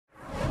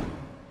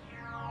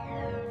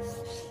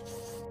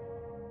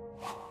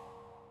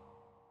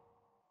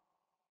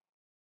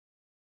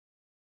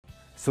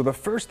So the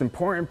first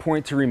important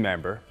point to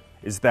remember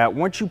is that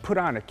once you put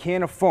on a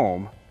can of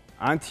foam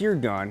onto your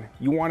gun,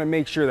 you want to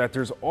make sure that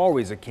there's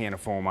always a can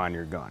of foam on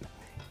your gun.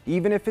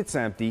 Even if it's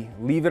empty,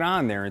 leave it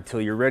on there until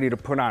you're ready to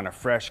put on a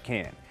fresh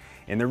can.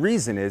 And the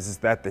reason is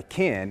that the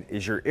can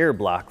is your air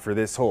block for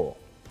this hole.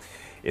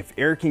 If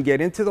air can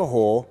get into the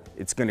hole,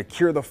 it's going to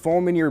cure the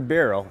foam in your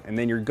barrel, and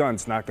then your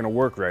gun's not going to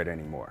work right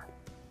anymore.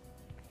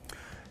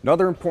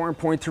 Another important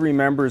point to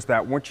remember is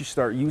that once you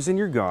start using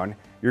your gun,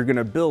 you're going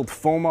to build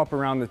foam up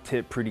around the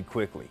tip pretty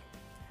quickly.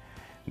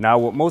 Now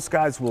what most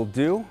guys will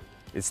do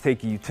is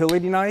take a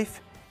utility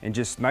knife and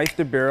just knife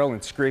the barrel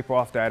and scrape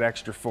off that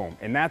extra foam,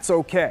 and that's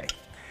okay.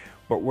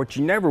 But what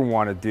you never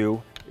want to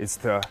do is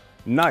to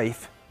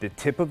knife the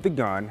tip of the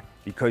gun,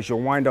 because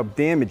you'll wind up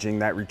damaging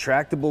that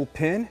retractable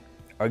pin.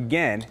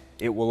 Again,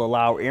 it will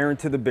allow air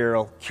into the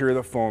barrel, cure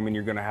the foam, and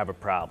you're going to have a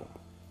problem.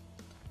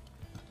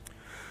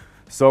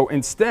 So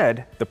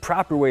instead, the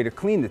proper way to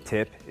clean the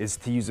tip is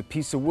to use a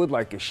piece of wood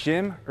like a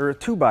shim or a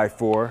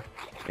 2x4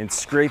 and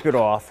scrape it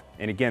off,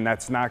 and again,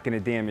 that's not going to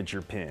damage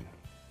your pin.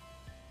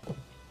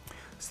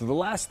 So the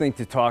last thing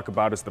to talk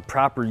about is the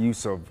proper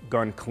use of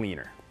gun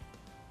cleaner.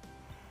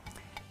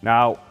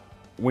 Now,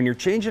 when you're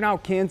changing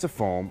out cans of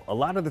foam, a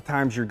lot of the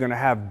times you're going to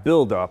have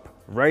buildup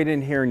right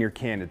in here in your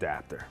can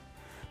adapter.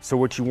 So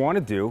what you want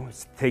to do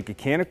is take a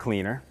can of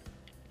cleaner,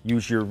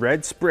 use your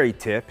red spray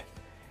tip,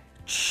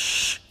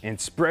 and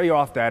spray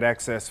off that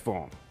excess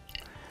foam.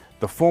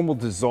 The foam will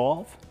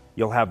dissolve,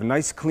 you'll have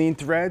nice clean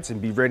threads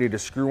and be ready to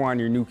screw on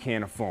your new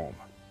can of foam.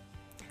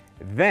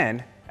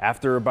 Then,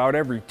 after about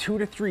every 2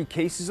 to 3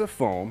 cases of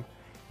foam,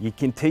 you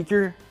can take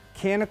your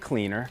can of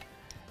cleaner,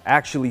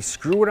 actually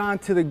screw it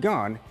onto the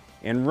gun,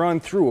 and run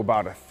through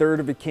about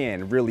 1/3 of a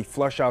can and really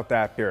flush out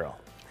that barrel.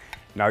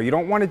 Now you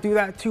don't want to do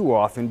that too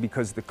often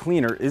because the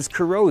cleaner is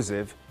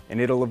corrosive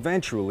and it'll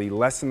eventually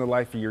lessen the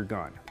life of your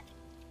gun.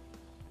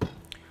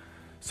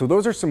 So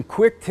those are some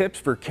quick tips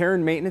for care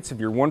and maintenance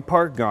of your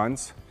one-part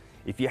guns.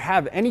 If you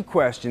have any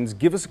questions,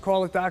 give us a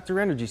call at Dr.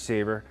 Energy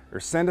Saver or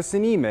send us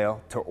an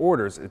email to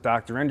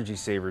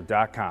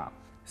orders@drenergysaver.com.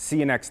 See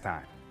you next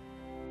time.